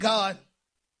God.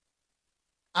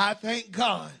 I thank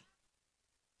God.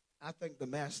 I thank the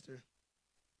Master.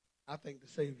 I thank the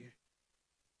Savior.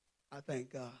 I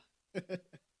thank God.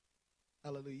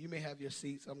 Hallelujah. You may have your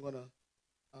seats. I'm going to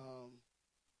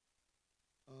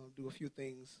do a few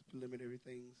things, preliminary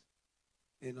things.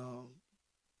 And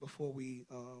before we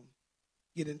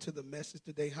get into the message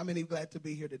today, how many glad to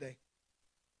be here today?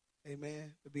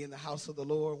 Amen. To be in the house of the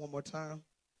Lord one more time.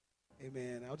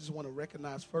 Amen. I just want to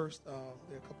recognize first, there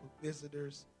are a couple of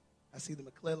visitors. I see the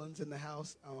McClellans in the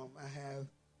house. I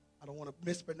don't want to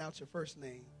mispronounce your first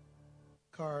name.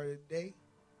 Carday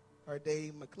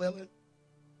McClellan.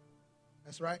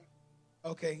 That's right.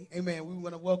 Okay. Amen. We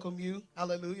want to welcome you.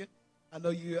 Hallelujah. I know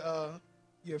you,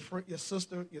 your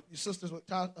sisters with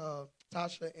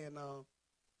Tasha and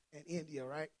India,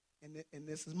 right? And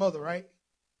this is mother, right?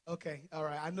 Okay. All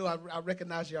right. I know I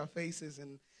recognize your faces,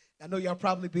 and I know y'all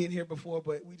probably been here before,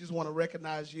 but we just want to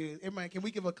recognize you. Amen. Can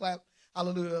we give a clap,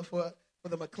 hallelujah, for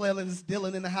the McClellans,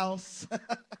 Dylan in the house?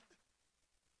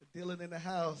 Dylan in the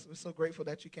house. We're so grateful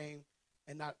that you came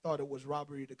and not thought it was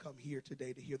robbery to come here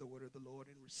today to hear the word of the Lord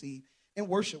and receive and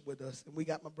worship with us. And we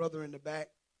got my brother in the back.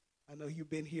 I know you've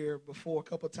been here before a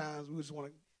couple times. We just want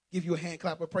to give you a hand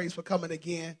clap of praise for coming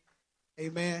again.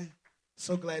 Amen.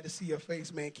 So glad to see your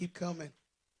face, man. Keep coming.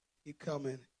 Keep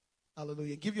coming.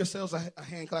 Hallelujah. Give yourselves a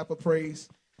hand clap of praise.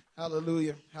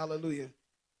 Hallelujah. Hallelujah.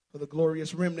 For the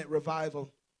glorious remnant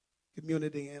revival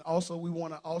community. And also we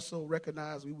want to also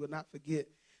recognize, we will not forget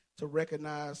to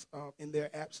recognize in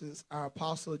their absence our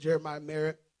apostle Jeremiah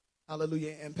Merritt.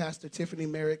 Hallelujah. And Pastor Tiffany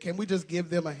Merritt. Can we just give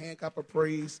them a hand clap of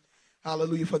praise?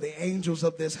 Hallelujah. For the angels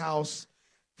of this house,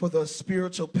 for the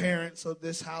spiritual parents of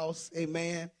this house.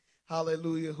 Amen.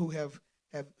 Hallelujah. Who have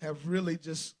really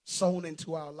just sown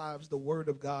into our lives the word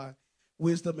of God,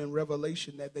 wisdom and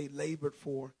revelation that they labored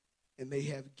for, and they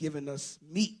have given us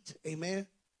meat. Amen.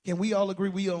 Can we all agree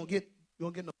we don't get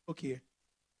no milk here?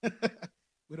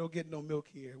 We don't get no milk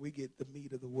here. We get the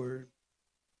meat of the word.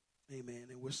 Amen.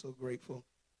 And we're so grateful.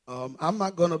 I'm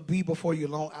not going to be before you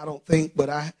long, I don't think,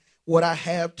 but what I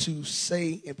have to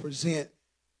say and present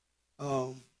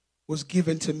was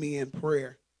given to me in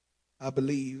prayer, I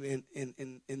believe,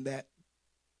 in that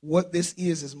what this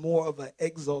is more of an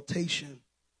exhortation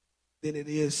than it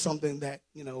is something that,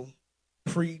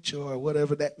 preach or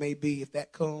whatever that may be, if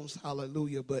that comes,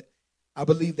 hallelujah. But I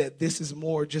believe that this is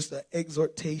more just an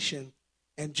exhortation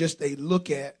and just a look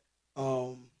at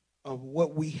of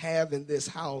what we have in this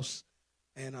house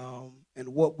and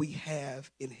what we have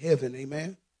in heaven.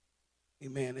 Amen.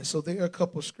 Amen. And so there are a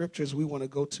couple of scriptures we want to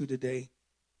go to today.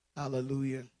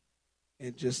 Hallelujah.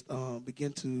 And just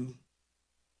begin to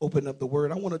open up the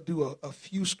word. I want to do a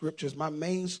few scriptures. My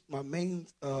main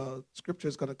scripture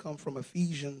is going to come from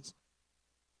Ephesians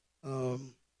 3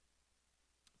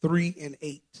 and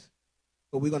 8.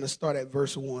 But we're going to start at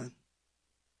verse 1.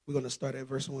 We're going to start at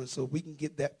verse 1. So we can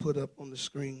get that put up on the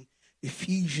screen.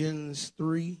 Ephesians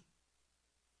 3.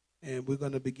 And we're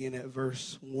going to begin at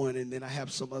verse 1. And then I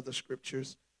have some other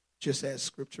scriptures just as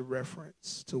scripture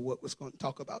reference to what we're going to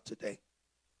talk about today.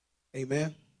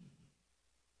 Amen.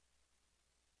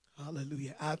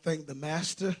 Hallelujah. I thank the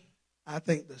Master. I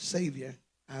thank the Savior.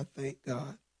 I thank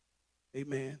God.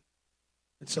 Amen.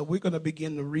 And so we're going to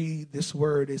begin to read this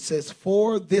word. It says,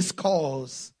 "For this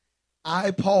cause, I,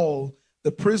 Paul,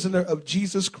 the prisoner of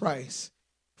Jesus Christ,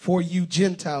 for you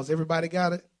Gentiles." Everybody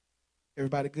got it?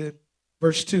 Everybody good?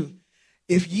 Verse 2.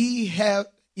 If ye have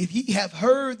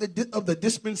heard of the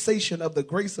dispensation of the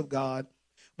grace of God,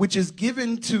 which is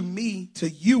given to me to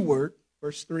youward,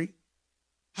 verse 3,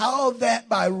 how that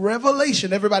by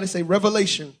revelation, everybody say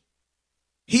revelation,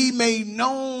 he made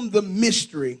known the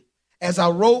mystery, as I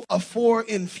wrote afore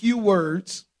in few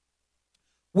words,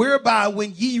 whereby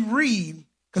when ye read,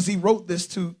 because he wrote this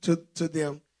to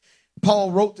them,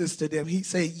 Paul wrote this to them, he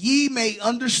said, ye may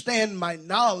understand my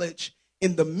knowledge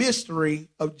in the mystery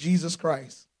of Jesus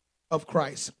Christ, of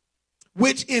Christ,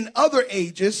 which in other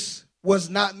ages was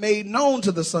not made known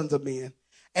to the sons of men,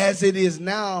 as it is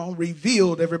now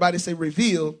revealed, everybody say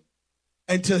revealed,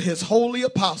 and to his holy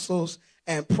apostles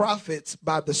and prophets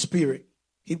by the Spirit.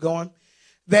 Keep going.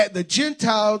 That the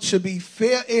Gentiles should be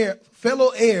fellow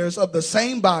heirs of the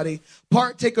same body,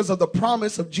 partakers of the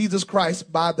promise of Jesus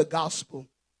Christ by the gospel,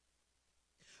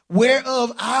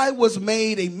 whereof I was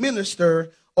made a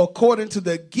minister according to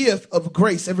the gift of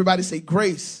grace. Everybody say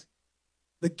grace.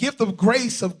 The gift of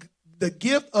grace of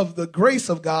the grace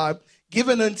of God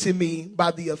given unto me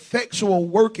by the effectual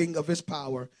working of his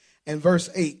power. And verse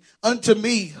 8, unto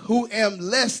me who am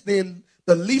less than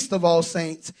the least of all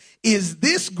saints, is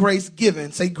this grace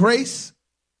given. Say grace.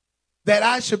 that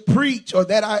I should preach, or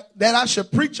that I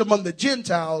should preach among the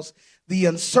Gentiles the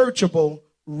unsearchable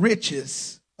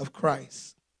riches of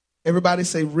Christ. Everybody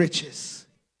say riches.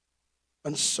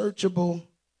 Unsearchable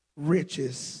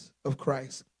riches of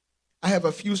Christ. I have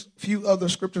a few other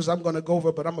scriptures I'm going to go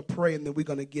over, but I'm going to pray and then we're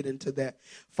going to get into that.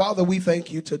 Father, we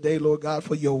thank you today, Lord God,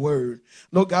 for your word.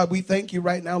 Lord God, we thank you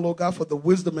right now, Lord God, for the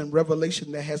wisdom and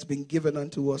revelation that has been given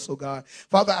unto us, oh God.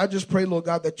 Father, I just pray, Lord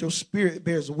God, that your spirit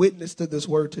bears witness to this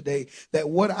word today, that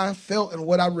what I felt and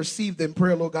what I received in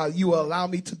prayer, Lord God, you will allow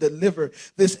me to deliver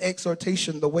this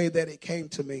exhortation the way that it came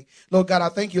to me. Lord God, I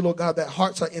thank you, Lord God, that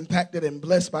hearts are impacted and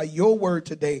blessed by your word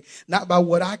today, not by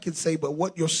what I can say, but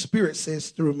what your spirit says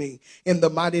through me. In the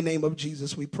mighty name of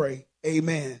Jesus, we pray.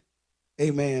 Amen.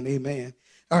 Amen. Amen.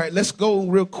 All right, let's go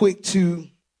real quick to,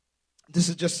 this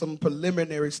is just some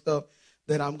preliminary stuff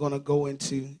that I'm going to go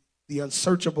into. The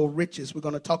unsearchable riches. We're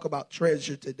going to talk about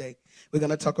treasure today. We're going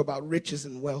to talk about riches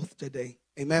and wealth today.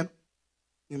 Amen.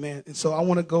 Amen. And so I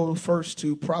want to go first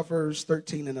to Proverbs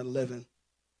 13 and 11.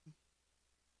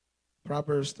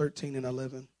 Proverbs 13 and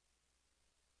 11.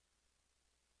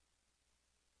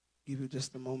 Give you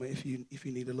just a moment if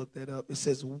you need to look that up. It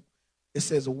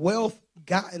says wealth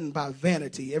gotten by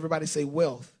vanity. Everybody say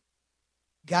wealth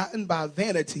gotten by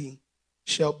vanity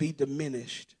shall be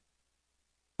diminished,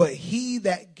 but he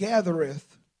that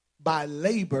gathereth by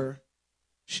labor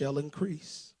shall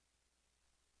increase.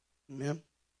 Amen.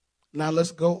 Now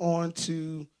let's go on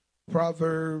to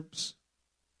Proverbs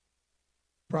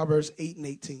 8 and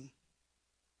 18.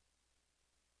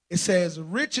 It says,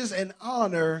 riches and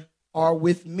honor are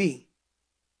with me.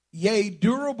 Yea,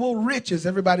 durable riches.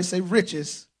 Everybody say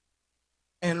riches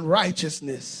and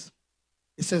righteousness.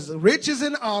 It says riches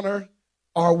and honor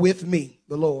are with me,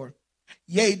 the Lord.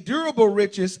 Yea, durable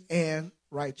riches and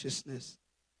righteousness.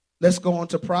 Let's go on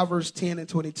to Proverbs 10 and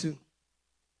 22. It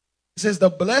says the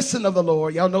blessing of the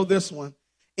Lord. Y'all know this one.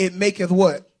 It maketh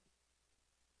what?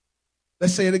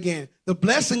 Let's say it again. The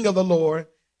blessing of the Lord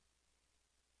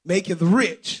maketh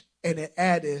rich, and it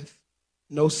addeth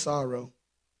no sorrow.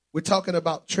 We're talking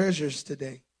about treasures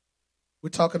today. We're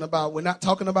not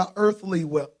talking about earthly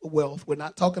wealth. We're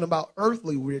not talking about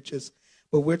earthly riches,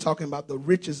 but we're talking about the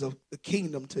riches of the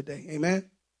kingdom today. Amen.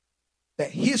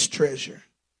 That his treasure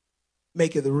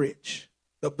maketh rich.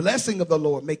 The blessing of the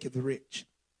Lord maketh rich,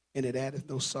 and it addeth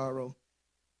no sorrow.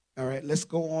 All right, let's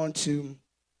go on to,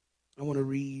 I want to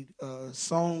read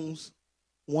Psalms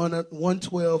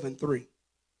 112 and 3.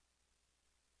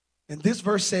 And this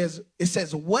verse says, it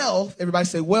says, wealth, everybody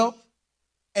say wealth,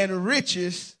 and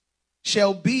riches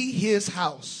shall be his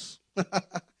house,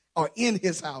 or in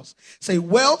his house. Say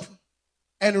wealth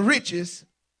and riches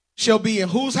shall be in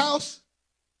whose house?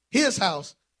 His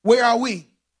house. Where are we?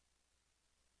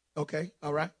 Okay,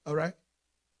 all right.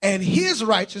 And his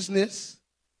righteousness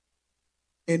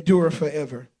endure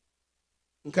forever.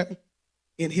 Okay,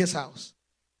 in his house.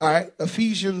 All right,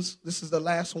 Ephesians, this is the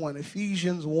last one,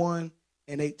 Ephesians 1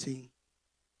 and 18.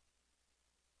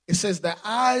 It says, the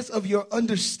eyes of your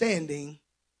understanding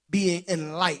being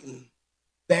enlightened,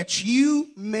 that ye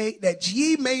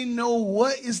may know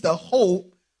what is the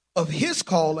hope of his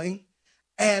calling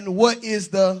and what is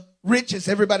the riches.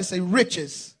 Everybody say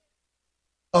riches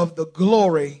of the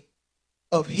glory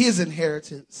of his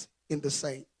inheritance in the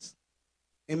saints.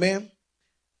 Amen.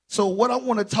 So what I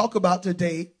want to talk about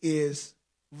today is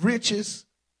riches,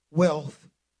 wealth,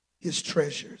 his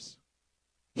treasures.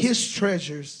 His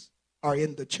treasures are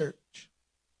in the church.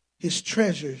 His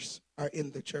treasures are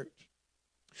in the church.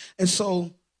 And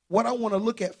so what I want to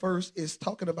look at first is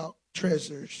talking about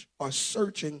treasures, or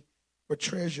searching for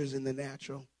treasures in the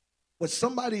natural. When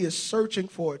somebody is searching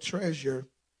for a treasure,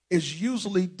 it's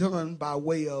usually done by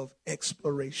way of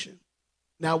exploration.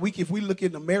 Now, if we look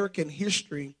in American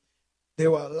history,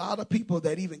 there were a lot of people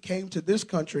that even came to this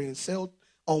country and sailed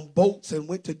on boats and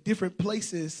went to different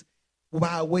places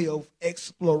by way of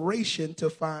exploration to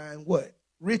find what?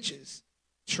 Riches,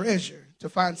 treasure, to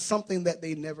find something that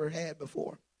they never had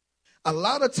before. A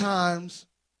lot of times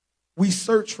we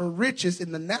search for riches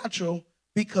in the natural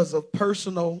because of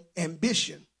personal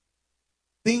ambition,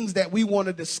 things that we want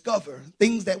to discover,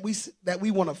 things that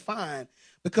we want to find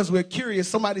because we're curious.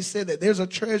 Somebody said that there's a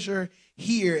treasure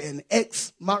here and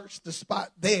X marks the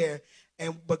spot there,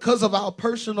 and because of our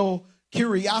personal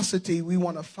curiosity, we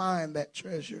want to find that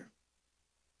treasure.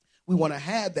 We want to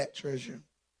have that treasure.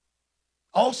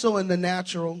 Also in the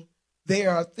natural, there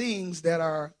are things that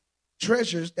are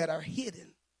treasures that are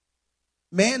hidden.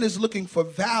 Man is looking for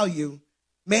value.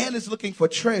 Man is looking for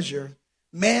treasure.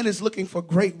 Man is looking for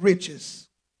great riches.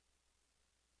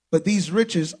 But these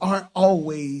riches aren't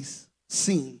always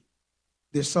seen.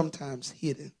 They're sometimes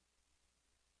hidden.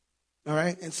 All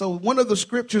right. And so one of the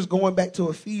scriptures going back to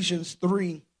Ephesians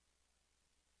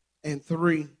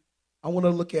 3:3, I want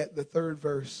to look at the third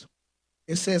verse.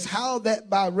 It says, how that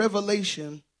by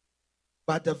revelation,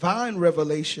 by divine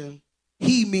revelation,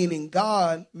 he, meaning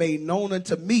God, made known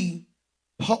unto me,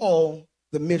 Paul,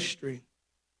 the mystery,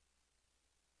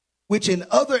 which in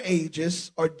other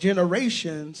ages or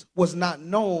generations was not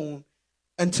known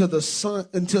unto the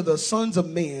sons of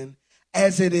men,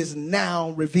 as it is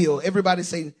now revealed. Everybody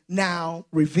say, now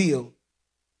revealed.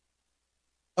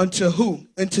 Unto who?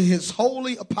 Unto his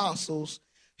holy apostles,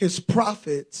 his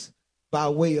prophets, by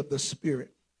way of the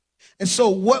Spirit. And so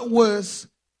what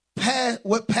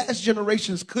past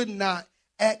generations could not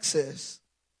access,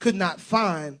 could not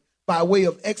find by way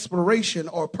of exploration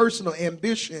or personal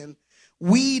ambition,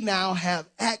 we now have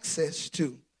access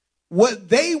to. What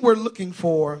they were looking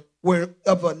for were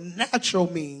of a natural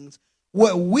means.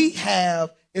 What we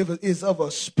have is of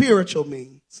a spiritual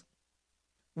means.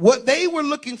 What they were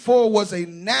looking for was a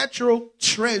natural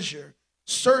treasure,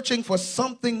 searching for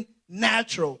something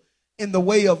natural in the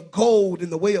way of gold, in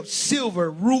the way of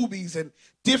silver, rubies, and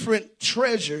different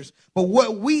treasures. But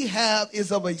what we have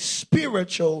is of a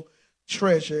spiritual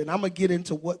treasure. And I'm going to get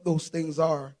into what those things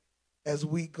are as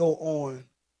we go on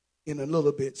in a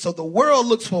little bit. So the world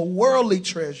looks for worldly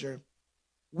treasure.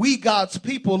 We, God's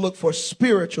people, look for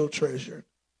spiritual treasure.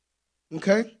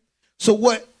 Okay? So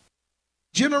what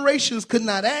generations could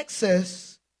not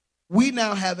access, we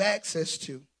now have access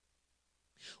to.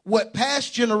 What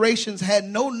past generations had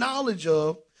no knowledge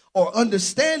of or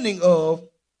understanding of,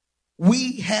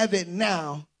 we have it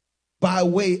now by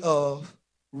way of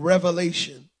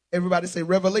revelation. Everybody say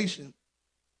revelation.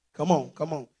 Come on,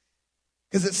 come on.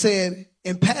 Because it said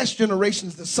in past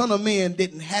generations, the Son of Man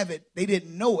didn't have it. They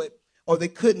didn't know it, or they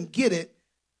couldn't get it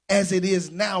as it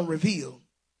is now revealed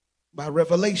by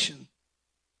revelation.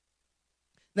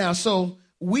 Now, so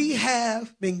we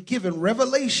have been given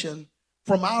revelation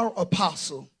from our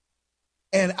apostle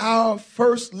and our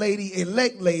first lady,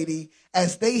 elect lady,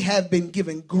 as they have been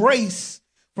given grace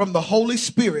from the Holy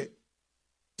Spirit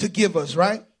to give us,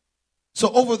 right?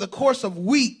 So over the course of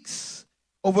weeks,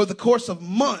 over the course of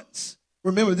months,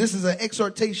 remember this is an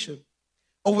exhortation.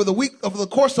 Over the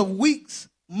course of weeks,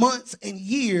 months, and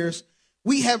years,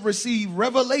 we have received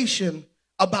revelation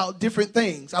about different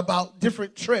things, about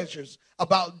different treasures,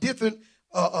 about different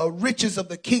riches of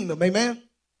the kingdom. Amen.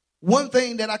 One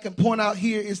thing that I can point out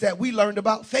here is that we learned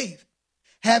about faith.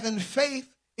 Having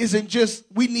faith isn't just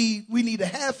we need to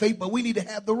have faith, but we need to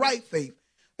have the right faith.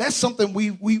 That's something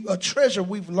a treasure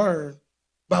we've learned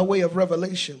by way of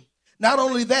revelation. Not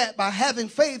only that, by having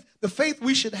faith, the faith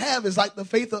we should have is like the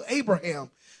faith of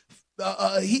Abraham.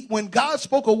 When God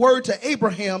spoke a word to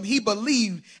Abraham, he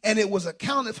believed, and it was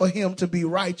accounted for him to be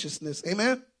righteousness.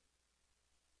 Amen.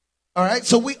 All right.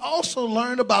 So we also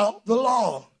learned about the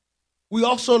law. We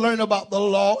also learned about the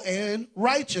law and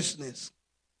righteousness.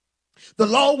 The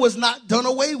law was not done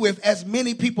away with as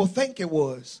many people think it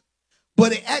was,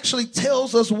 but it actually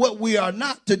tells us what we are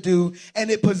not to do,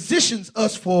 and it positions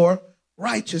us for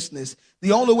righteousness.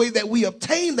 The only way that we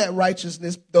obtain that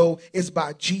righteousness, though, is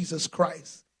by Jesus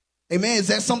Christ. Amen. Is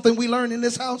that something we learn in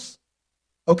this house?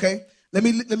 Okay. Let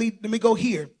me go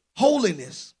here.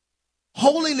 Holiness.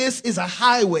 Holiness is a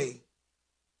highway.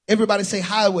 Everybody say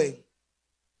highway.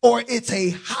 Or it's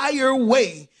a higher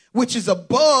way, which is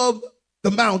above the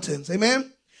mountains.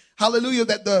 Amen. Hallelujah.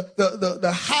 That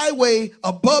the highway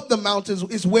above the mountains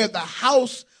is where the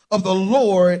house of the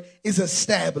Lord is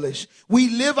established. We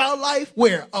live our life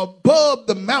where? Above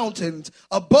the mountains,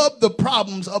 above the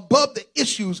problems, above the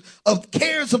issues of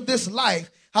cares of this life.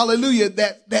 Hallelujah.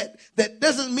 That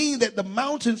doesn't mean that the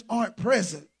mountains aren't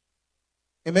present.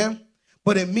 Amen.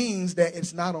 But it means that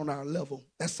it's not on our level.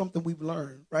 That's something we've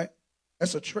learned, right?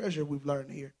 That's a treasure we've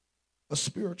learned here. A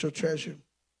spiritual treasure.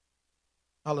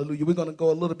 Hallelujah. We're going to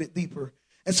go a little bit deeper.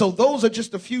 And so those are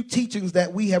just a few teachings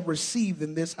that we have received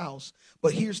in this house.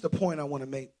 But here's the point I want to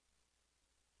make.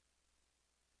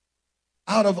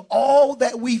 Out of all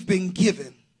that we've been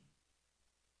given,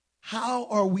 how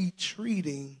are we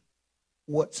treating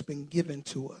what's been given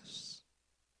to us?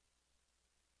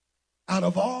 Out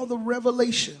of all the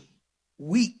revelation,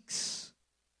 weeks,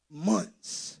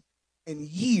 months, and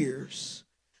years,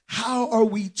 how are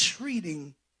we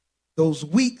treating those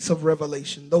weeks of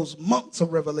revelation, those months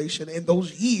of revelation, and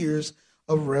those years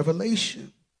of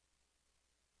revelation?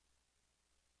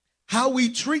 How we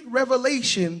treat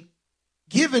revelation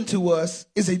given to us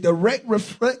is a direct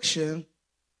reflection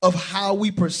of how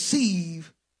we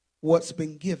perceive what's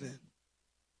been given.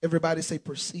 Everybody say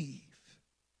perceive.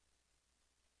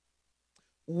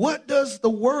 What does the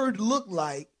word look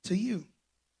like to you?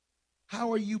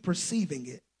 How are you perceiving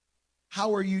it?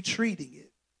 How are you treating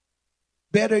it?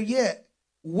 Better yet,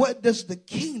 what does the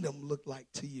kingdom look like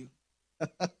to you?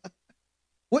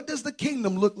 What does the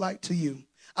kingdom look like to you?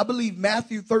 I believe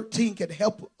Matthew 13 can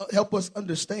help us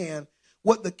understand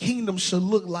what the kingdom should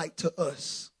look like to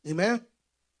us. Amen?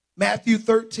 Matthew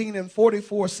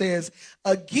 13:44 says,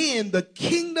 again, the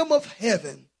kingdom of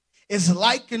heaven is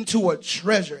likened to a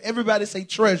treasure. Everybody say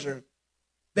treasure.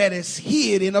 That is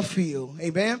hid in a field.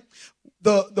 Amen?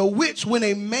 The which when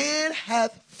a man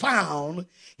hath found,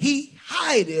 he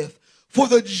hideth, for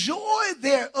the joy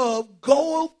thereof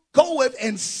goeth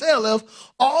and selleth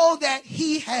all that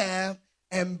he hath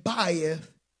and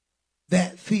buyeth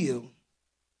that field.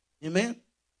 Amen?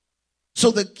 So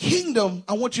the kingdom,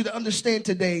 I want you to understand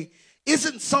today,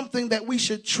 isn't something that we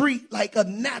should treat like a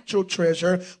natural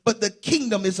treasure, but the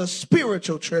kingdom is a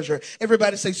spiritual treasure.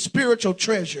 Everybody say spiritual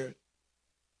treasure.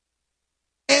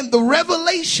 And the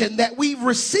revelation that we've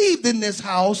received in this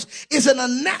house isn't a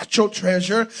natural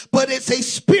treasure, but it's a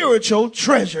spiritual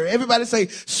treasure. Everybody say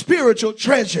spiritual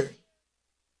treasure.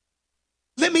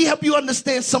 Let me help you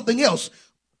understand something else.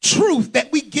 Truth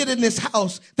that we get in this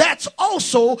house, that's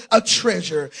also a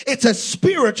treasure. It's a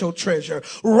spiritual treasure.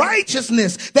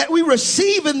 Righteousness that we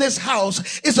receive in this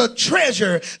house is a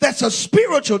treasure. That's a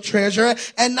spiritual treasure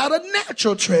and not a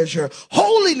natural treasure.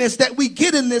 Holiness that we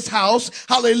get in this house,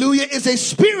 hallelujah, is a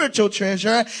spiritual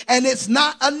treasure and it's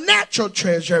not a natural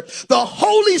treasure. The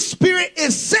Holy Spirit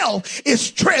itself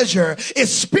is treasure.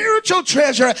 It's spiritual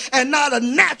treasure and not a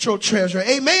natural treasure.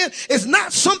 Amen. It's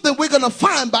not something we're going to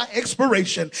find by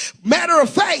expiration. Matter of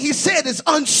fact, he said it's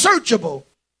unsearchable.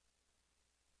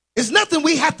 It's nothing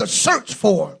we have to search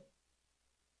for.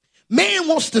 Man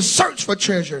wants to search for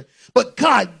treasure, but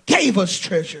God gave us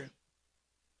treasure.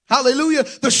 Hallelujah.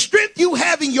 The strength you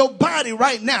have in your body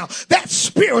right now, that's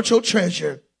spiritual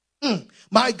treasure.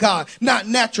 My God, not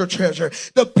natural treasure.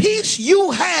 The peace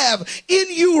you have in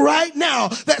you right now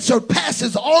that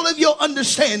surpasses all of your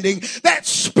understanding, that's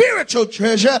spiritual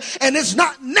treasure, and it's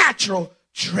not natural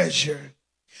treasure.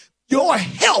 Your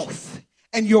health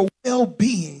and your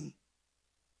well-being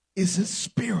is a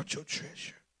spiritual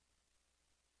treasure,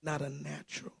 not a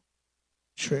natural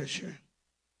treasure.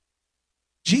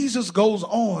 Jesus goes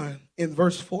on in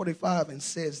verse 45 and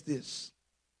says this.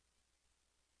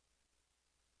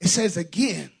 It says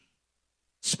again,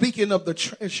 speaking of the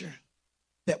treasure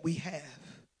that we have,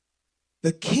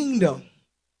 the kingdom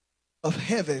of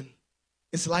heaven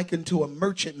is likened to a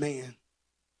merchant man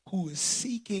who is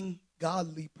seeking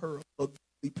godly pearls.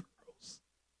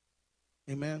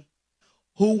 Amen.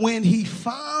 Who when he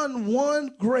found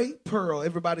one great pearl,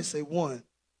 everybody say one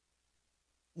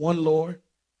Lord.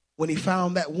 When he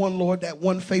found that one Lord, that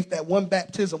one faith, that one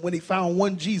baptism, when he found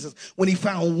one Jesus, when he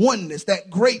found oneness,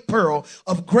 that great pearl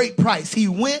of great price, he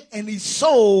went and he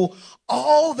sold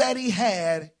all that he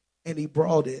had and he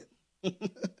brought it.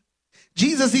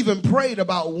 Jesus even prayed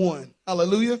about one.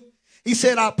 Hallelujah. He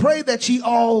said, I pray that ye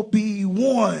all be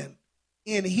one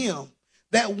in him.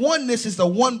 That oneness is the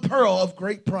one pearl of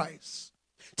great price.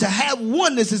 To have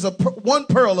oneness is one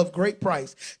pearl of great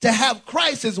price. To have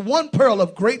Christ is one pearl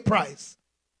of great price.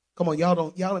 Come on,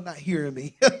 y'all are not hearing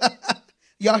me.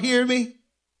 Y'all hear me?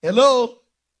 Hello?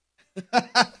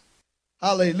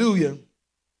 Hallelujah.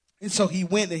 And so he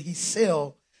went and he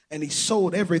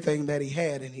sold everything that he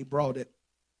had and he brought it.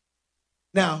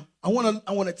 Now, I want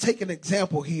to take an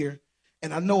example here.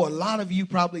 And I know a lot of you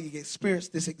probably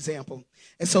experienced this example.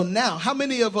 And so now, how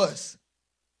many of us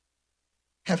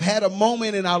have had a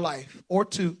moment in our life or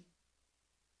two,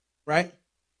 right,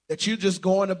 that you're just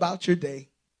going about your day?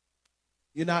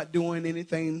 You're not doing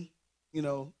anything,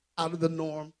 out of the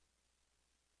norm.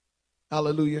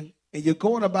 Hallelujah. And you're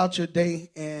going about your day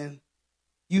and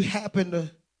you happen to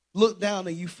look down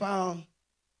and you found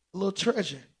a little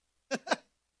treasure.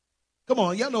 Come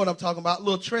on, y'all know what I'm talking about. A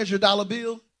little treasure dollar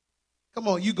bill. Come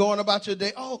on, you going about your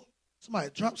day. Oh, somebody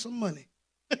dropped some money.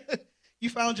 You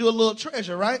found you a little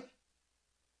treasure, right?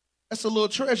 That's a little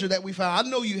treasure that we found. I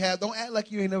know you have. Don't act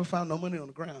like you ain't never found no money on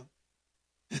the ground.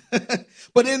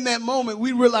 But in that moment,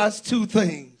 we realized two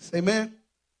things. Amen.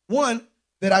 One,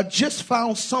 that I just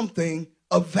found something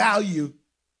of value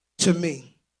to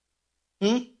me.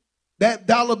 That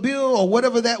dollar bill or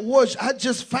whatever that was, I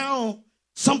just found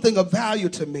something of value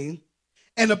to me.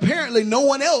 And apparently no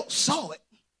one else saw it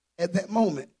at that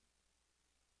moment.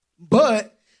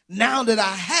 But now that I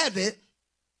have it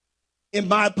in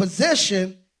my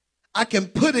possession, I can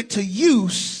put it to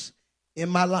use in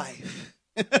my life.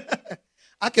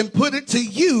 I can put it to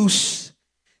use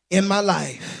in my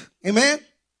life. Amen.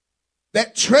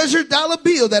 That treasured dollar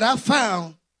bill that I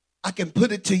found, I can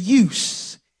put it to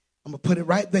use. I'm going to put it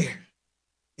right there.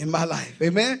 in my life.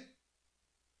 Amen.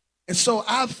 And so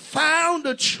I found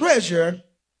a treasure,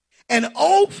 and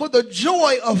oh, for the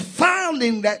joy of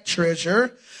finding that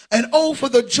treasure, and oh, for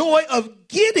the joy of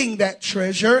getting that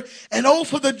treasure, and oh,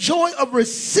 for the joy of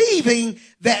receiving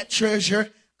that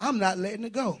treasure. I'm not letting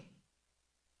it go.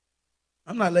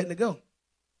 I'm not letting it go.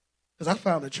 Because I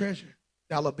found a treasure,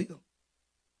 dollar bill.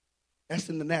 That's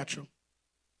in the natural.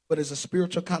 But there's a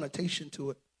spiritual connotation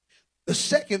to it. The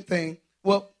second thing,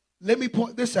 well, let me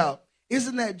point this out.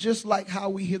 Isn't that just like how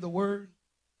we hear the word?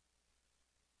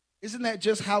 Isn't that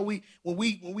just how when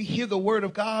we hear the word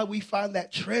of God, we find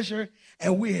that treasure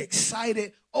and we're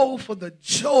excited? Oh, for the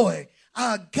joy.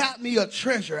 I got me a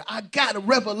treasure. I got a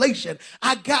revelation.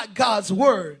 I got God's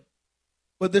word.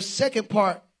 But the second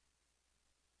part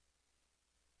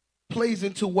plays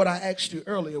into what I asked you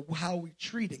earlier. How are we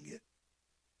treating it?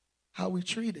 How are we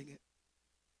treating it?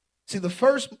 See, the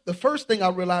first thing I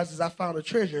realized is I found a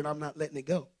treasure and I'm not letting it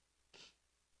go.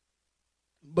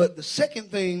 But the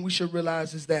second thing we should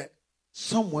realize is that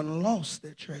someone lost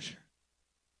their treasure.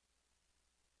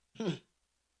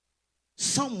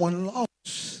 Someone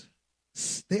lost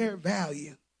their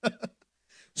value.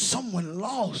 Someone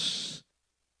lost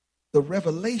the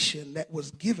revelation that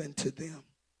was given to them.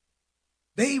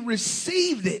 They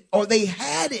received it, or they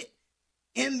had it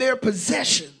in their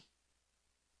possession.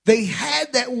 They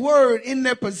had that word in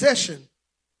their possession.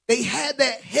 They had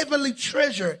that heavenly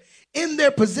treasure in their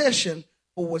possession,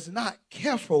 but was not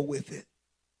careful with it.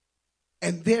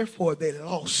 And therefore they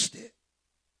lost it.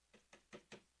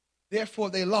 Therefore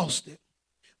they lost it.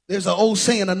 There's an old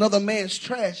saying, another man's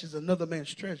trash is another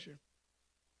man's treasure.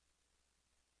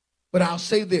 But I'll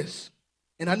say this,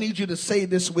 and I need you to say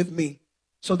this with me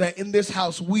so that in this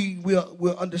house we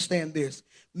will understand this.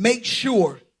 Make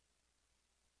sure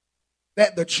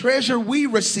that the treasure we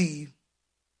receive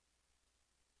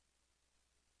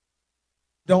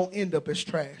don't end up as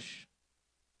trash.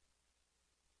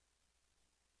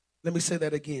 Let me say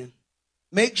that again.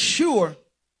 Make sure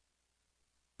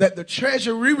that the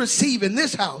treasure we receive in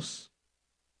this house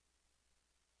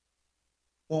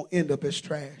won't end up as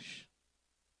trash.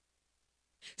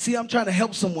 See, I'm trying to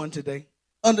help someone today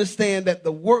understand that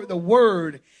the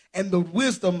word and the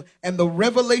wisdom and the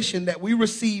revelation that we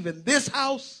receive in this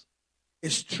house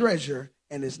is treasure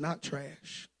and is not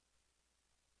trash.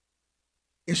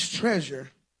 It's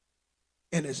treasure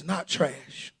and it's not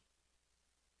trash.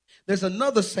 There's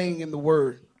another saying in the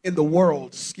world.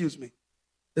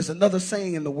 There's another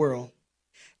saying in the world.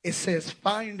 It says,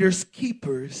 finders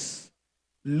keepers,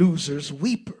 losers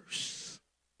weepers.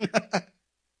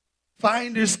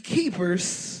 Finders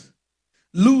keepers,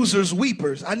 losers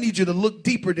weepers. I need you to look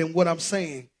deeper than what I'm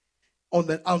saying on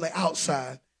the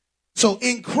outside. So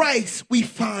in Christ we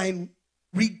find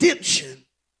redemption.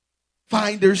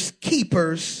 Finders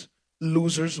keepers,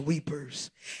 losers weepers.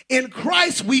 In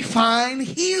Christ we find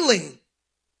healing.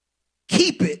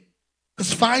 Keep it,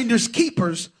 because finders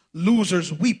keepers,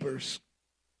 losers weepers.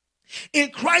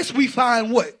 In Christ we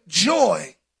find what?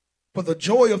 Joy. For the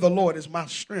joy of the Lord is my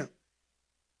strength.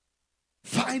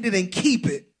 Find it and keep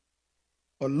it,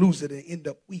 or lose it and end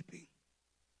up weeping.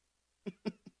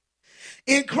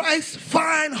 In Christ,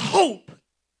 find hope.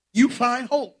 You find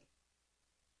hope.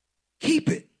 Keep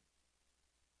it.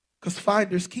 Because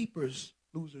finders, keepers,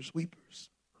 losers, weepers.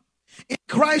 In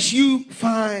Christ, you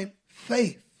find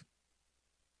faith.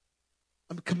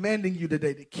 I'm commanding you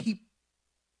today to keep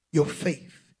your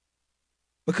faith.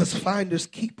 Because finders,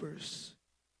 keepers,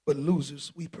 but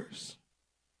losers, weepers.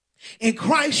 In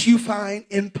Christ, you find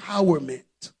empowerment.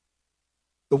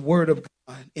 The word of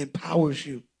God empowers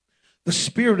you. The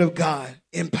Spirit of God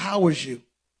empowers you.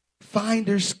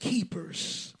 Finders,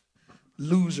 keepers,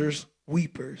 losers,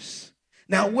 weepers.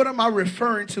 Now, what am I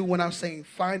referring to when I'm saying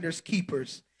finders,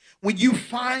 keepers? When you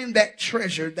find that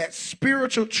treasure, that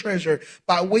spiritual treasure,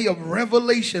 by way of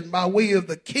revelation, by way of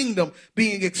the kingdom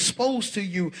being exposed to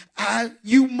you,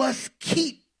 you must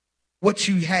keep what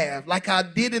you have. Like I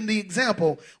did in the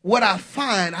example, what I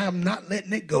find, I am not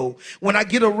letting it go. When I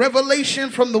get a revelation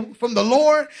from the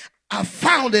Lord, I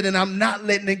found it and I'm not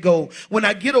letting it go. When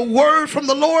I get a word from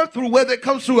the Lord, through whether it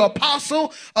comes through an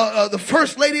apostle, the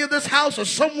first lady of this house, or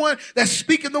someone that's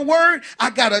speaking the word,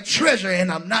 I got a treasure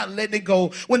and I'm not letting it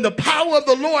go. When the power of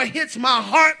the Lord hits my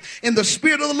heart and the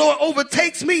Spirit of the Lord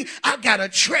overtakes me, I got a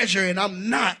treasure and I'm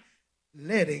not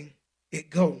letting it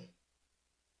go.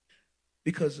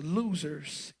 Because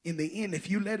losers, in the end, if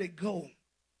you let it go,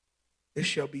 there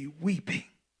shall be weeping.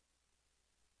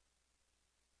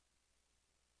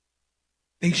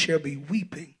 They shall be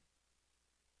weeping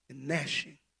and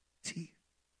gnashing teeth.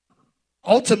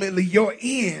 Ultimately, your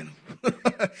end,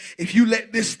 if you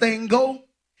let this thing go,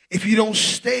 If you don't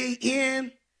stay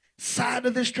inside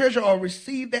of this treasure or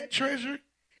receive that treasure,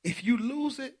 if you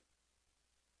lose it,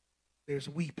 there's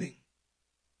weeping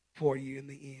for you in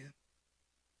the end.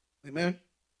 Amen.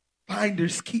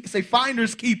 Finders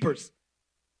keepers,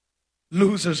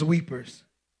 losers weepers.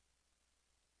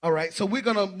 All right, so we're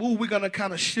gonna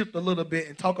kind of shift a little bit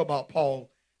and talk about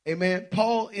Paul. Amen.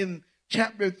 Paul in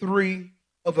chapter 3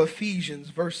 of Ephesians,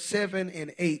 verse 7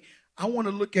 and 8. I want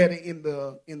to look at it in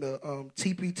the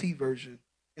TPT version,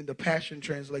 in the Passion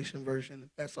Translation version, if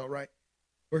that's all right.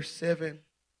 Verse 7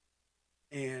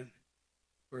 and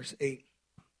verse 8.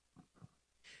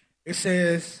 It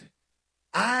says,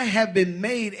 I have been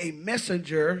made a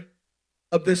messenger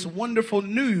of this wonderful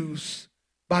news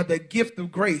by the gift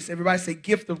of grace. Everybody say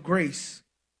gift of grace.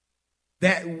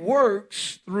 That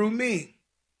works through me.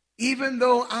 Even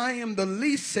though I am the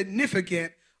least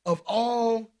significant of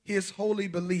all his holy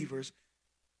believers,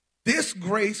 this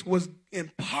grace was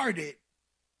imparted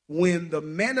when the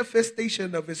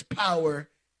manifestation of his power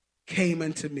came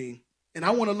into me. And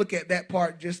I want to look at that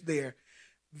part just there.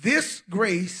 This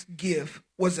grace gift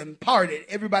was imparted.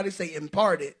 Everybody say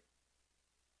imparted.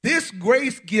 This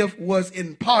grace gift was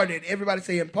imparted. Everybody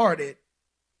say imparted.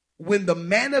 When the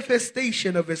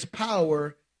manifestation of his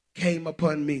power came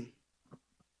upon me.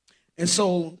 And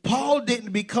so Paul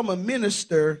didn't become a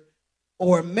minister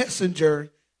or a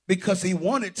messenger because he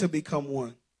wanted to become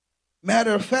one.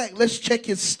 Matter of fact, let's check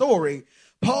his story.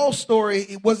 Paul's story,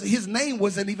 his name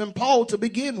wasn't even Paul to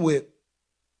begin with.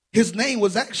 His name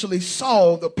was actually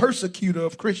Saul, the persecutor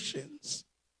of Christians.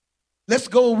 Let's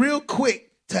go real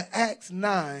quick to Acts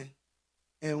 9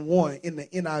 and 1 in the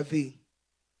NIV.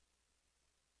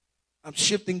 I'm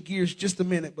shifting gears just a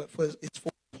minute, but it's for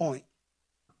a point.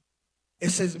 It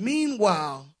says,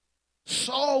 meanwhile,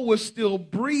 Saul was still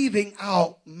breathing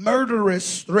out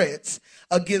murderous threats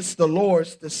against the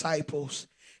Lord's disciples.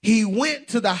 He went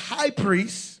to the high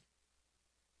priest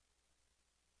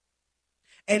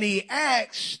and he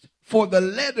asked for the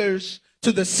letters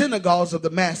to the synagogues of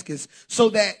Damascus, so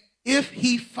that if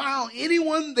he found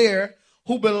anyone there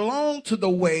who belonged to the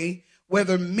way,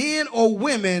 whether men or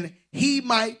women, he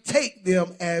might take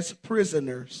them as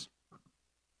prisoners.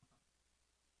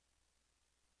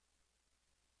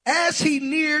 As he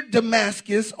neared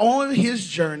Damascus on his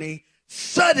journey,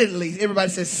 suddenly, everybody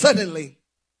says suddenly,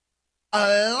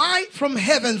 a light from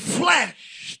heaven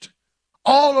flashed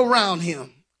all around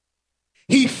him.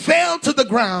 He fell to the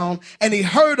ground and he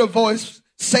heard a voice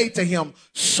say to him,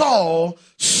 Saul,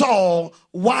 Saul,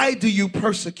 why do you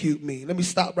persecute me? Let me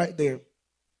stop right there.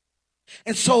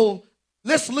 And so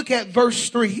let's look at verse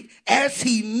 3. As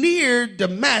he neared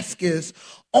Damascus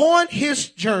on his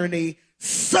journey,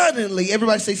 suddenly,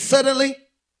 everybody say suddenly,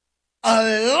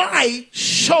 a light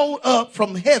showed up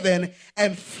from heaven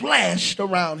and flashed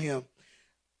around him.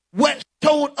 What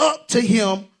showed up to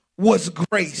him was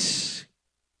grace.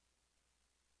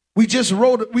 We just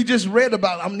read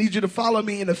about, I need you to follow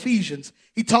me in Ephesians.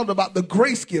 He talked about the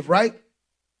grace gift, right?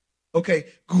 Okay,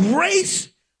 grace.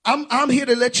 I'm here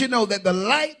to let you know that the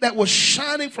light that was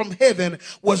shining from heaven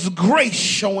was grace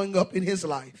showing up in his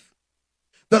life.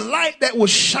 The light that was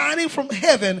shining from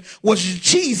heaven was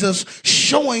Jesus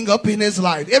showing up in his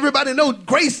life. Everybody know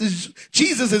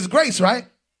Jesus is grace, right?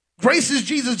 Grace is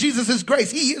Jesus. Jesus is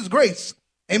grace. He is grace.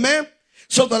 Amen.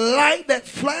 So the light that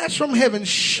flashed from heaven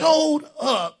showed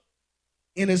up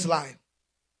in his life.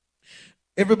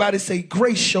 Everybody say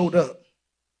grace showed up.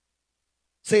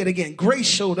 Say it again. Grace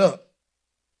showed up.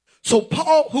 So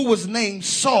Paul, who was named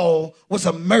Saul, was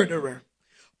a murderer.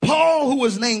 Paul, who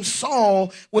was named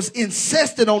Saul, was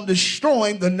insisted on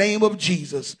destroying the name of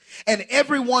Jesus and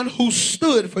everyone who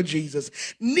stood for Jesus.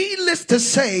 Needless to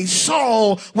say,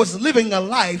 Saul was living a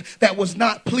life that was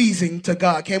not pleasing to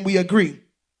God. Can we agree?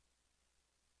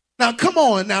 Now, come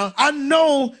on now. I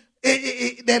know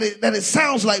that it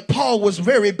sounds like Paul was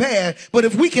very bad, but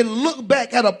if we can look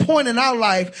back at a point in our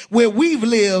life where we've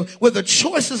lived, where the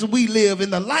choices we live, in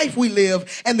the life we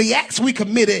live, and the acts we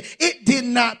committed, it did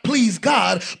not please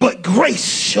God, but grace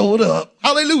showed up.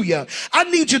 Hallelujah. I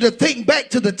need you to think back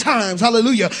to the times,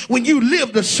 hallelujah, when you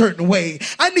lived a certain way.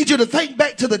 I need you to think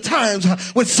back to the times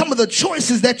when some of the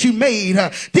choices that you made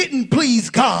didn't please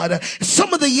God.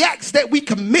 Some of the acts that we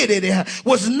committed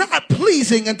was not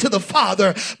pleasing unto the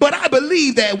Father. But I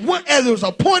believe that as there was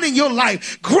a point in your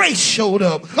life, grace showed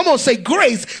up. Come on, say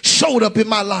grace showed up in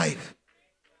my life.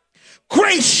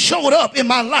 Grace showed up in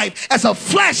my life as a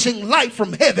flashing light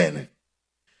from heaven.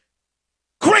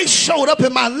 Grace showed up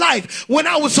in my life when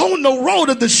I was on the road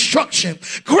of destruction.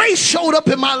 Grace showed up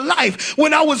in my life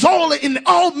when I was in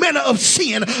all manner of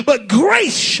sin. But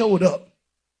grace showed up.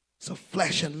 It's a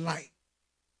flashing light.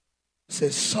 It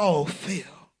says Saul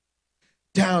fell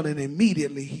down and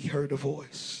immediately he heard a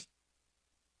voice.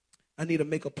 I need to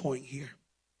make a point here.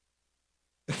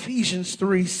 Ephesians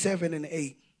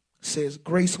 3:7-8 says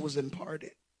grace was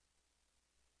imparted.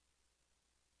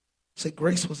 Say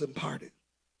grace was imparted.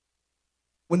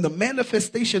 When the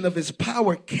manifestation of his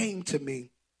power came to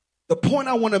me, the point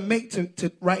I want to make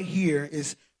to right here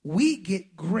is we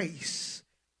get grace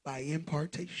by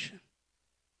impartation.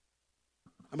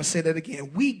 I'm going to say that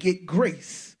again. We get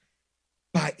grace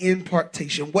by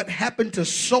impartation. What happened to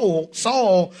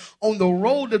Saul on the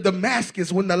road to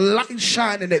Damascus when the light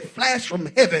shined and it flashed from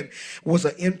heaven was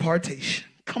an impartation.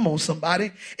 Come on,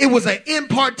 somebody. It was an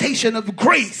impartation of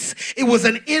grace. It was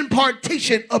an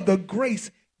impartation of the grace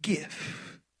gift.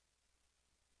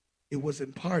 It was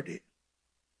imparted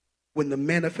when the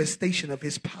manifestation of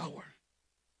his power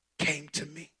came to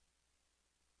me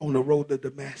on the road to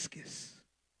Damascus.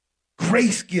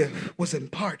 Grace gift was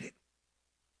imparted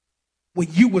when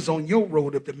you was on your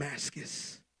road of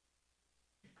Damascus.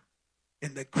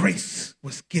 And the grace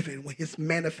was given when his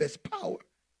manifest power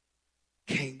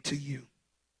came to you.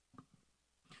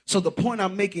 So the point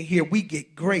I'm making here, we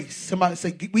get grace. Somebody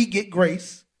say, we get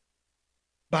grace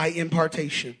by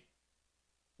impartation.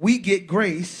 We get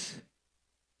grace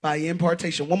by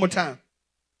impartation. One more time.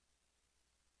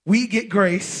 We get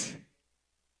grace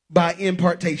by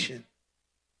impartation.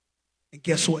 And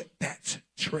guess what? That's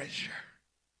treasure.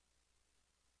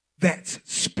 That's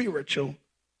spiritual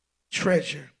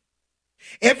treasure.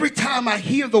 Every time I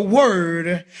hear the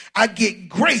word, I get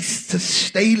grace to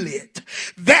stay lit.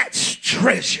 That's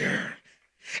treasure.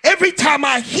 Every time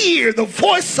I hear the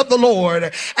voice of the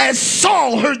Lord, as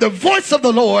Saul heard the voice of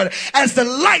the Lord, as the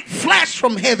light flashed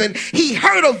from heaven, he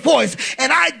heard a voice,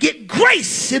 and I get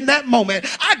grace in that moment.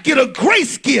 I get a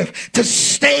grace gift to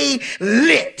stay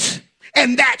lit.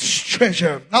 And that's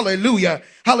treasure. Hallelujah.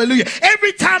 Hallelujah.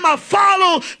 Every time I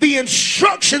follow the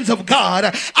instructions of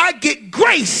God, I get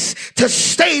grace to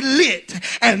stay lit.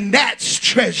 And that's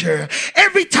treasure.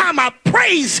 Every time I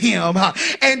praise him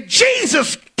and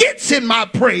Jesus gets in my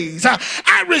praise,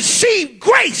 I receive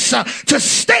grace to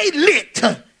stay lit.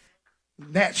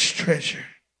 That's treasure.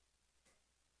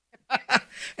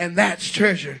 And that's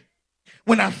treasure.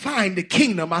 When I find the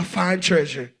kingdom, I find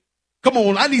treasure. Come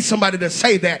on, I need somebody to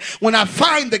say that. When I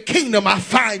find the kingdom, I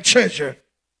find treasure.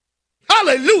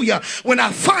 Hallelujah. When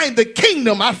I find the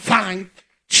kingdom, I find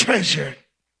treasure.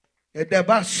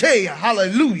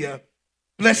 Hallelujah.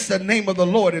 Bless the name of the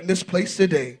Lord in this place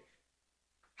today.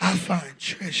 I find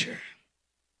treasure.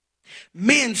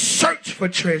 Men search for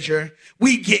treasure.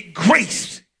 We get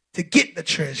grace to get the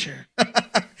treasure.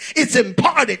 It's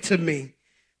imparted to me,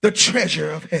 the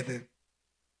treasure of heaven.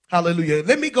 Hallelujah.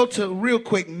 Let me go to real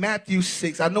quick Matthew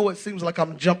 6. I know it seems like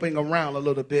I'm jumping around a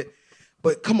little bit,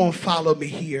 but come on, follow me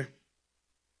here.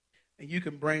 And you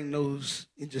can bring those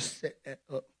and just set that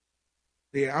up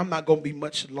there. I'm not going to be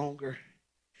much longer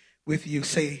with you.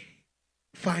 Say,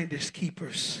 finders,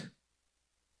 keepers,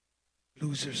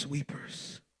 losers,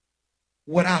 weepers.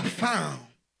 What I found,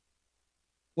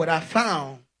 y'all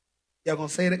going to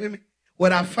say that with me?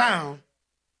 What I found,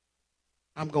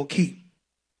 I'm going to keep.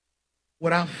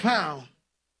 What I found,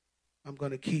 I'm going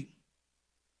to keep.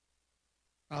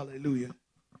 Hallelujah.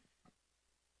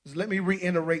 So let me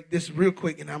reiterate this real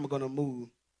quick and I'm going to move.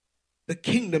 The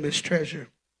kingdom is treasure,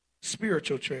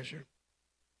 spiritual treasure.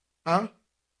 Huh?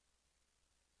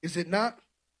 Is it not?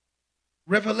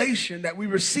 Revelation that we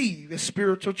receive is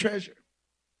spiritual treasure.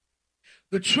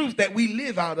 The truth that we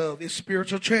live out of is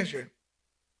spiritual treasure.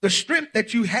 The strength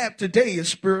that you have today is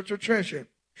spiritual treasure.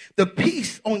 The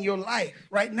peace on your life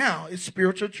right now is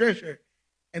spiritual treasure.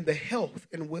 And the health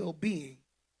and well-being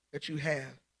that you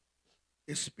have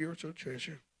is spiritual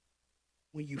treasure.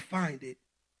 When you find it,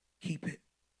 keep it.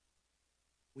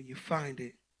 When you find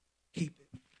it, keep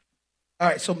it. All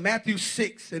right, so Matthew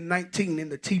 6:19 in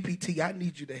the TPT. I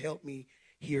need you to help me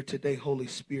here today, Holy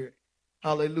Spirit.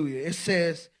 Hallelujah. It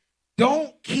says,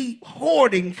 don't keep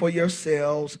hoarding for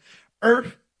yourselves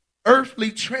earthly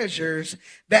treasures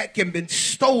that can be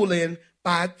stolen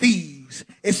by thieves.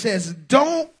 It says,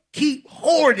 don't keep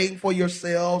hoarding for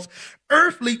yourselves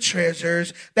earthly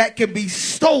treasures that can be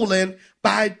stolen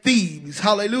by thieves.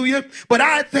 Hallelujah. But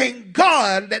I thank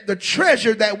God that the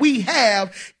treasure that we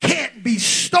have can't be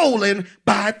stolen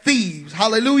by thieves.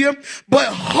 Hallelujah. But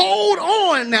hold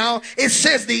on now. It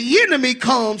says the enemy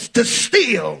comes to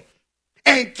steal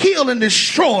and kill and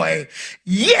destroy.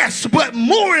 Yes, but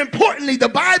more importantly, the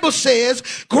Bible says,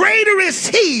 greater is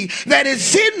he that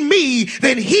is in me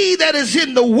than he that is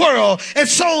in the world. And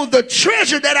so the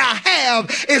treasure that I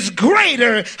have is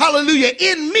greater, hallelujah,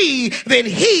 in me than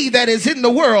he that is in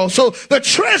the world. So the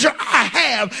treasure I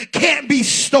have can't be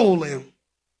stolen.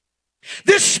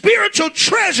 This spiritual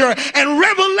treasure and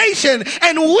revelation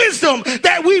and wisdom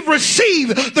that we've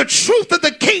received, the truth of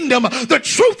the kingdom, the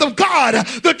truth of God,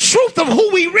 the truth of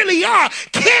who we really are,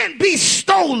 can't be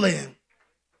stolen.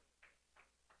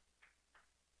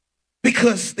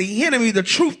 Because the enemy, the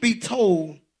truth be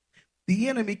told, the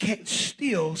enemy can't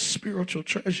steal spiritual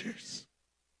treasures.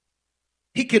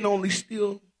 He can only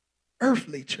steal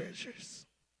earthly treasures.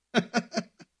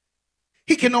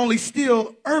 He can only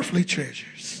steal earthly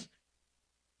treasures.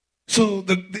 So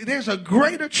there's a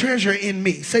greater treasure in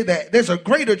me. Say that. There's a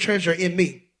greater treasure in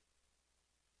me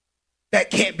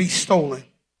that can't be stolen.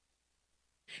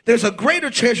 There's a greater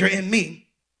treasure in me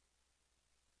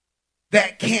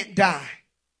that can't die.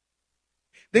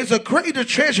 There's a greater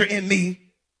treasure in me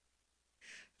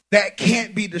that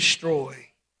can't be destroyed.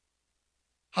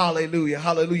 Hallelujah.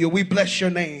 Hallelujah. We bless your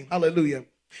name. Hallelujah.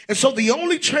 And so the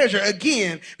only treasure,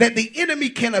 again, that the enemy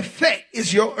can affect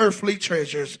is your earthly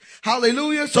treasures.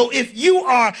 Hallelujah. So if you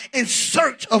are in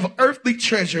search of earthly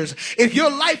treasures, if your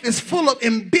life is full of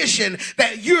ambition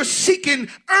that you're seeking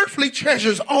earthly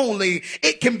treasures only,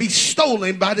 it can be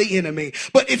stolen by the enemy.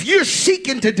 But if you're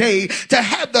seeking today to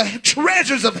have the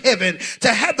treasures of heaven, to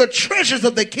have the treasures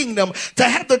of the kingdom, to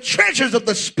have the treasures of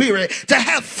the spirit, to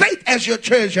have faith as your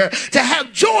treasure, to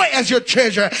have joy as your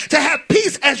treasure, to have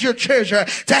peace as your treasure,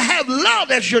 to have love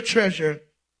as your treasure,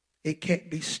 it can't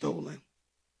be stolen.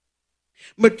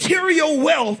 Material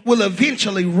wealth will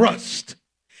eventually rust.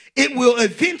 It will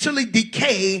eventually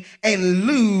decay and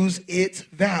lose its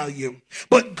value.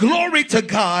 But glory to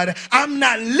God, I'm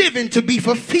not living to be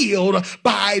fulfilled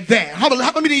by that. How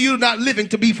many of you are not living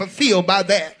to be fulfilled by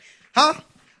that? Huh?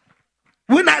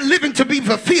 We're not living to be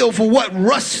fulfilled for what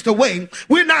rusts away.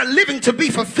 We're not living to be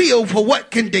fulfilled for what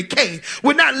can decay.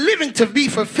 We're not living to be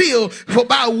fulfilled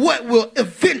by what will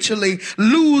eventually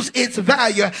lose its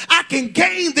value. I can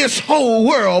gain this whole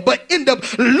world, but end up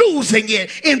losing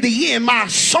it in the end, my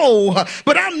soul.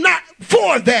 But I'm not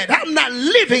for that. I'm not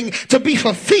living to be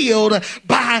fulfilled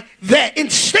by that.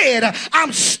 Instead,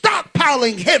 I'm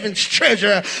stockpiling heaven's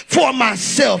treasure for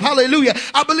myself. Hallelujah.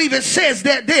 I believe it says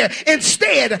that there.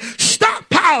 Instead,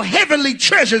 stockpile heavenly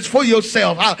treasures for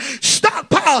yourself.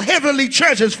 Stockpile heavenly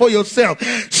treasures for yourself.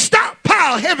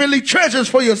 Stockpile heavenly treasures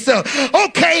for yourself.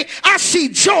 Okay, I see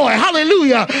joy.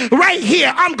 Hallelujah. Right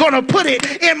here. I'm going to put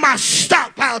it in my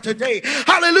stockpile today.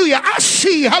 Hallelujah. I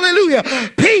see, hallelujah,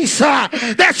 peace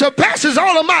that surpasses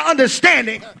all of my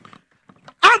understanding.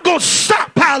 I'm going to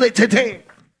stockpile it today.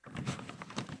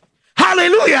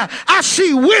 Hallelujah. I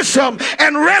see wisdom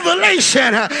and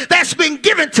revelation that's been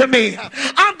given to me.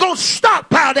 I'm going to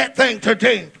stockpile that thing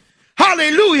today.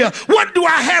 Hallelujah. What do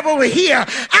I have over here?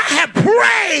 I have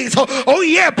praise. Oh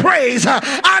yeah, praise.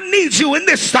 I need you in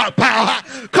this stockpile.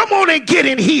 Come on and get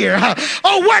in here.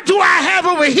 Oh, what do I have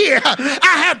over here?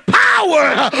 I have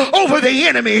power over the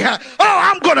enemy. Oh,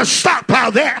 I'm going to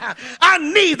stockpile that. I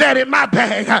need that in my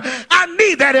bag. I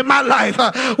need that in my life.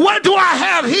 What do I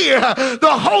have here?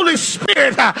 The Holy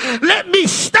Spirit. Let me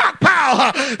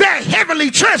stockpile that heavenly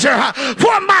treasure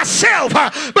for myself,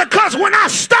 because when I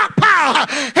stockpile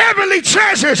heavenly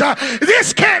treasures,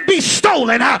 this can't be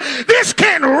stolen, this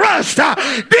can't rust,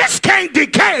 this can't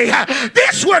decay,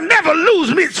 this will never lose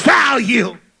its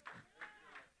value.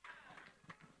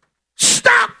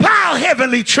 Stockpile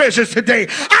heavenly treasures today.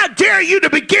 I dare you to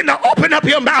begin to open up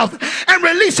your mouth and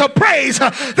release a praise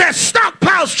that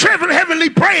stockpiles heavenly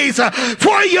praise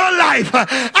for your life.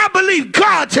 I believe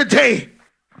God today,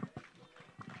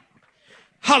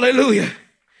 hallelujah,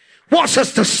 wants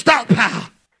us to stockpile.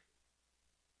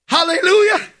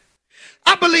 Hallelujah.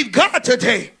 I believe God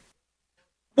today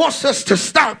wants us to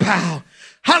stockpile.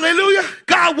 Hallelujah.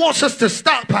 God wants us to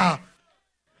stockpile.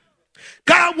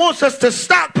 God wants us to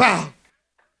stockpile.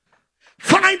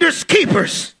 Finders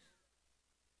keepers.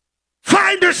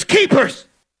 Finders keepers.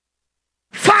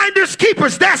 Finders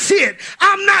keepers, that's it.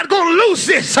 I'm not going to lose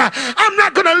this. I'm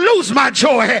not going to lose my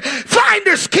joy.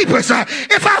 Finders keepers.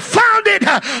 If I found it,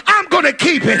 I'm going to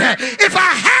keep it. If I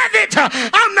have it,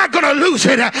 I'm not going to lose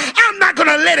it. I'm not going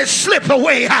to let it slip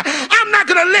away. I'm not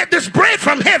going to let this bread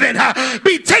from heaven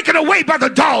be taken away by the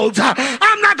dogs.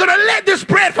 I'm not going to let this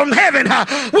bread from heaven,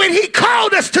 when he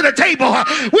called us to the table,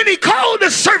 when he called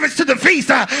the servants to the feast,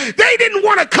 they didn't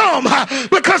want to come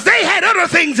because they had other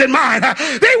things in mind.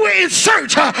 They were in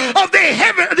search of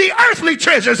the earthly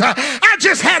treasures. I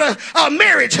just had a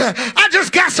marriage. I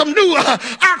just got some new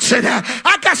oxen.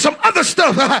 I got some other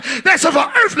stuff that's of an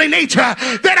earthly nature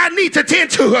that I need to tend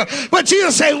to. But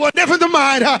Jesus said, well, never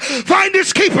mind.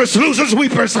 Finders, keepers, losers,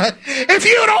 weepers. If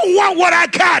you don't want what I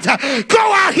got, go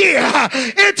out here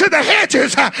into the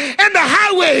hedges and the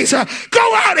highways.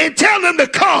 Go out and tell them to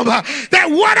come. That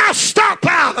what I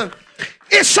stockpiled,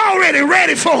 it's already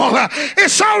ready for them.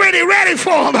 It's already ready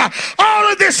for them.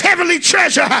 All of this heavenly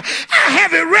treasure, I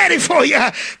have it ready for you.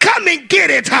 Come and get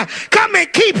it. Come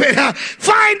and keep it.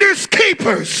 Finders,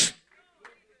 keepers,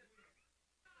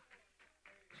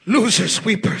 losers,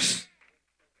 weepers.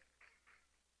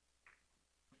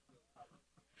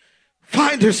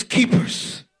 Finders,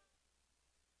 keepers,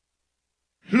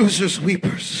 losers,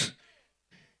 weepers.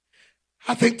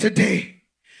 I think today,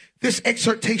 this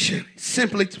exhortation is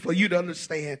simply for you to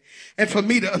understand and for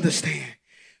me to understand.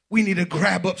 We need to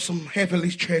grab up some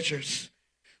heavenly treasures.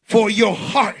 For your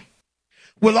heart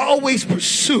will always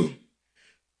pursue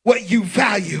what you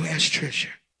value as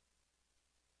treasure.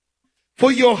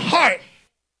 For your heart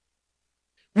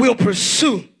will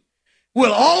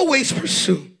always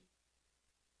pursue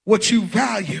what you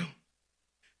value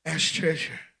as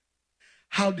treasure.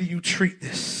 How do you treat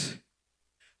this?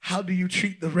 How do you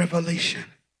treat the revelation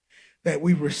that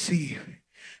we receive?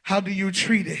 How do you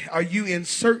treat it? Are you in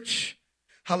search?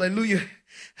 Hallelujah.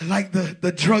 Like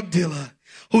the drug dealer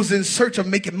who's in search of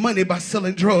making money by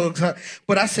selling drugs.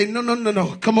 But I say,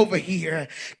 no. Come over here.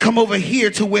 Come over here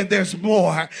to where there's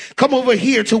more. Come over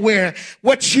here to where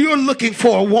what you're looking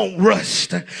for won't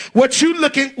rust.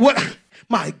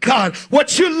 My God,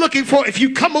 what you're looking for, if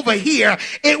you come over here,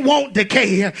 it won't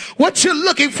decay. What you're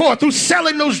looking for through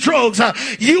selling those drugs,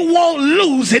 you won't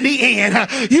lose in the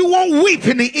end. You won't weep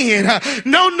in the end.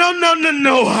 No.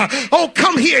 Oh,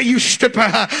 come here, you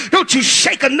stripper. Don't you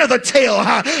shake another tail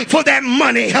for that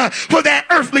money, for that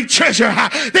earthly treasure.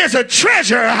 There's a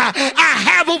treasure I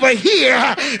have over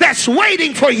here that's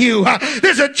waiting for you.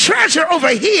 There's a treasure over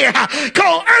here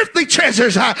called earthly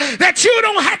treasures that you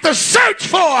don't have to search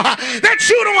for, that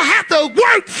you don't have to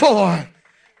work for.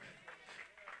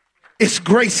 It's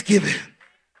grace given.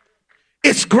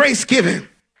 It's grace given.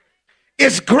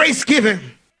 It's grace given.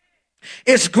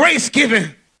 It's grace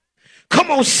given. Come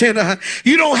on, sinner.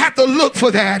 You don't have to look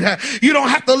for that. You don't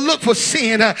have to look for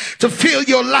sin to fill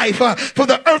your life for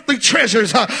the earthly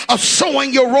treasures of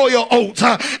sowing your royal oats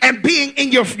and being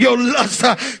in your lust.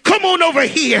 Come on over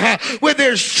here where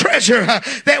there's treasure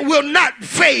that will not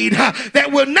fade, that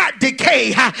will not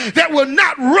decay, that will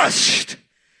not rust,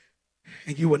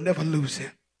 and you will never lose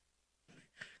it.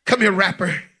 Come here,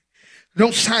 rapper.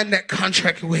 Don't sign that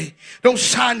contract away. Don't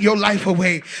sign your life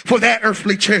away for that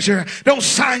earthly treasure. Don't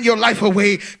sign your life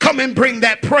away. Come and bring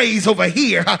that praise over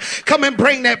here. Come and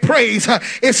bring that praise.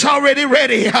 It's already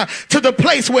ready to the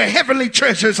place where heavenly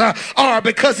treasures are,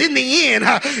 because in the end,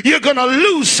 you're going to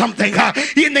lose something.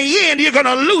 In the end, you're going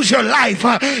to lose your life.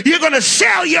 You're going to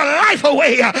sell your life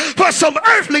away for some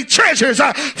earthly treasures,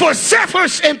 for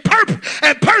selfish and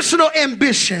personal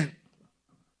ambition.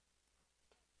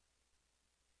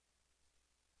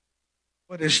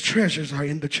 But his treasures are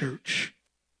in the church.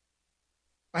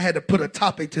 I had to put a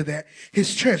topic to that.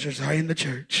 His treasures are in the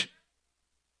church.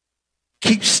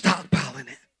 Keep stockpiling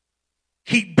it.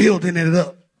 Keep building it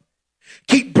up.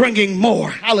 Keep bringing more,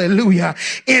 hallelujah,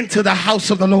 into the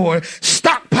house of the Lord.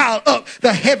 Stockpile up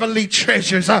the heavenly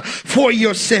treasures for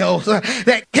yourselves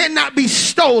that cannot be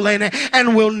stolen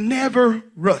and will never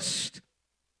rust,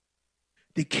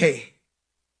 decay,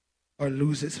 or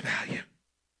lose its value.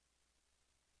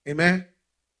 Amen.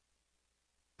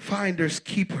 Finders,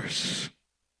 keepers,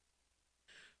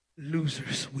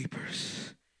 losers,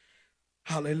 weepers.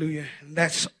 Hallelujah. And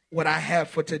that's what I have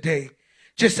for today.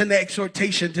 Just an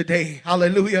exhortation today.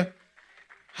 Hallelujah.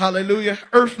 Hallelujah.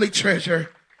 Earthly treasure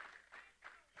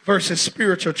versus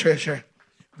spiritual treasure.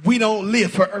 We don't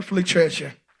live for earthly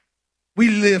treasure. We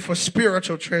live for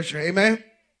spiritual treasure. Amen.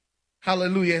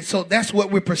 Hallelujah. And so that's what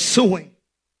we're pursuing.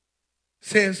 It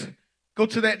says, go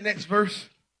to that next verse.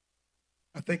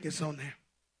 I think it's on there.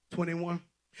 21.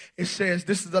 It says,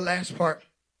 this is the last part.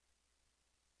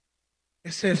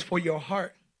 It says, for your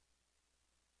heart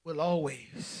will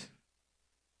always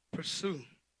pursue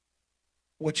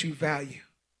what you value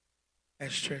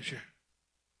as treasure.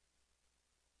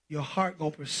 Your heart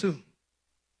gonna pursue.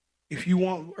 If you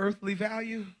want earthly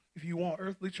value, if you want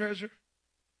earthly treasure,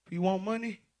 if you want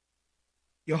money,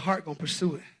 your heart gonna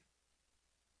pursue it.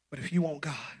 But if you want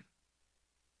God,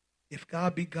 if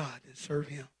God be God, then serve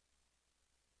him.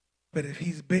 But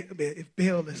if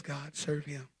Baal is God, serve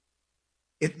him.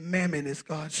 If Mammon is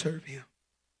God, serve him.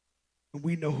 when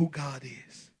we know who God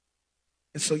is.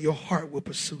 And so your heart will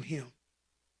pursue him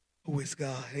who is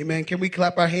God. Amen. Can we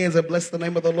clap our hands and bless the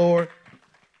name of the Lord?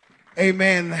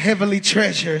 Amen. The heavenly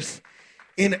treasures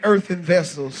in earthen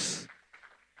vessels.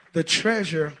 The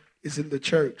treasure is in the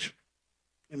church.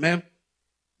 Amen.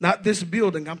 Not this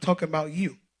building. I'm talking about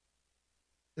you.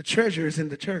 The treasure is in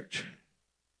the church.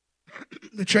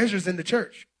 The treasure is in the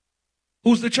church.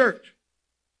 Who's the church?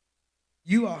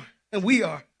 You are, and we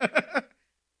are.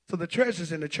 So the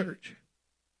treasure's in the church.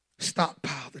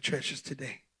 Stockpile the treasures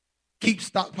today. Keep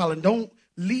stockpiling. Don't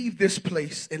leave this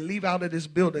place and leave out of this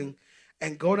building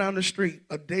and go down the street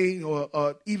a day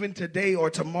or even today or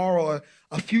tomorrow or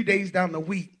a few days down the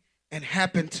week and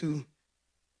happen to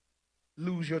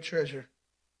lose your treasure.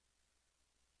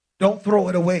 Don't throw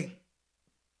it away.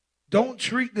 Don't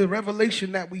treat the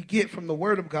revelation that we get from the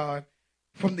Word of God,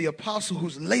 from the apostle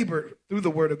who's labored through the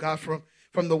Word of God,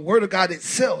 from the Word of God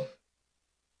itself.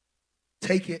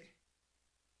 Take it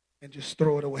and just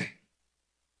throw it away.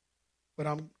 But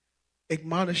I'm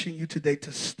admonishing you today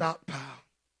to stockpile.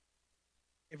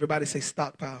 Everybody say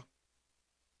stockpile.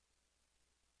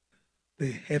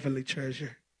 The heavenly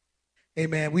treasure.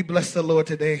 Amen. We bless the Lord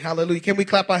today. Hallelujah. Can we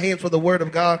clap our hands for the Word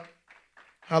of God?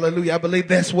 Hallelujah. I believe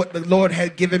that's what the Lord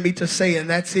had given me to say, and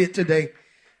that's it today.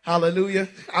 Hallelujah.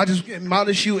 I just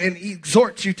admonish you and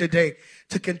exhort you today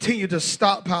to continue to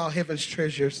stockpile heaven's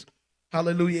treasures.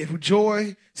 Hallelujah. If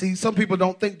joy, see, some people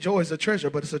don't think joy is a treasure,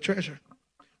 but it's a treasure.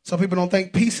 Some people don't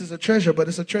think peace is a treasure, but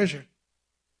it's a treasure.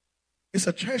 It's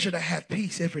a treasure to have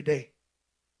peace every day.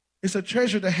 It's a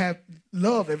treasure to have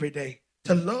love every day,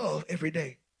 to love every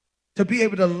day, to be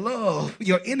able to love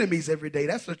your enemies every day.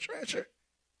 That's a treasure.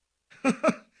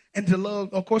 And to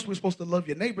love, of course, we're supposed to love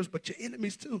your neighbors, but your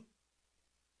enemies too.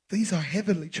 These are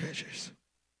heavenly treasures.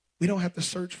 We don't have to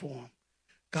search for them.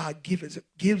 God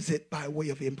gives it by way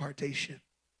of impartation.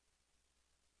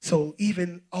 So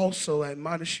even also I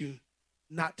admonish you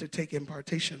not to take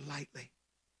impartation lightly.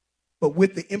 But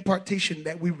with the impartation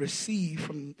that we receive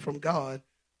from God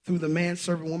through the man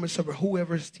servant, woman servant,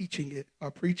 whoever is teaching it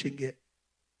or preaching it,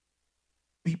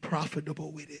 be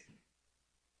profitable with it.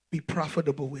 Be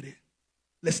profitable with it.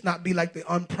 Let's not be like the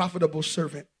unprofitable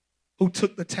servant who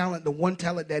took the talent, the one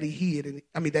talent that he had,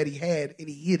 and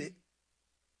he hid it.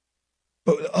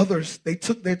 But others, they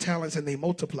took their talents and they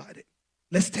multiplied it.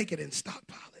 Let's take it and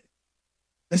stockpile it.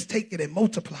 Let's take it and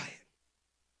multiply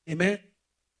it. Amen.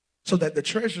 So that the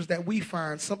treasures that we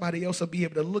find, somebody else will be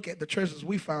able to look at the treasures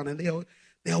we found and they'll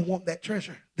want that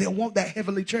treasure. They'll want that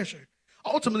heavenly treasure.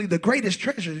 Ultimately, the greatest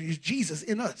treasure is Jesus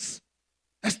in us.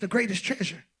 That's the greatest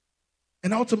treasure.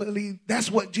 And ultimately,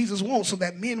 that's what Jesus wants, so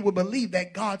that men will believe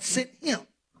that God sent him.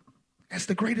 That's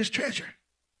the greatest treasure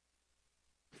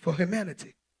for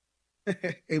humanity.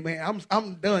 Amen.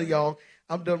 I'm done, y'all.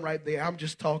 I'm done right there. I'm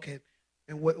just talking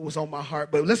and what was on my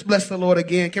heart. But let's bless the Lord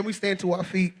again. Can we stand to our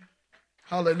feet?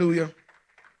 Hallelujah.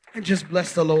 And just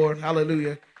bless the Lord.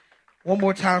 Hallelujah. One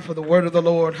more time for the word of the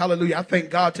Lord. Hallelujah. I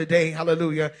thank God today.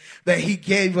 Hallelujah. That he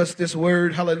gave us this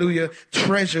word. Hallelujah.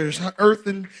 Treasures.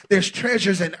 There's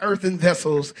treasures in earthen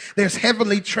vessels. There's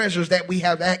heavenly treasures that we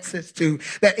have access to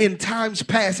that in times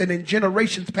past and in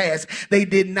generations past, they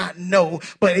did not know,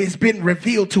 but it's been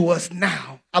revealed to us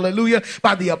now. Hallelujah.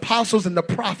 By the apostles and the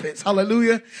prophets.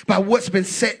 Hallelujah. By what's been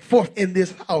set forth in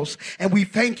this house. And we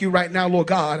thank you right now, Lord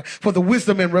God, for the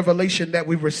wisdom and revelation that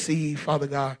we receive, Father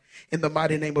God. In the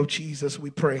mighty name of Jesus,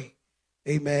 we pray.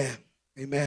 Amen. Amen.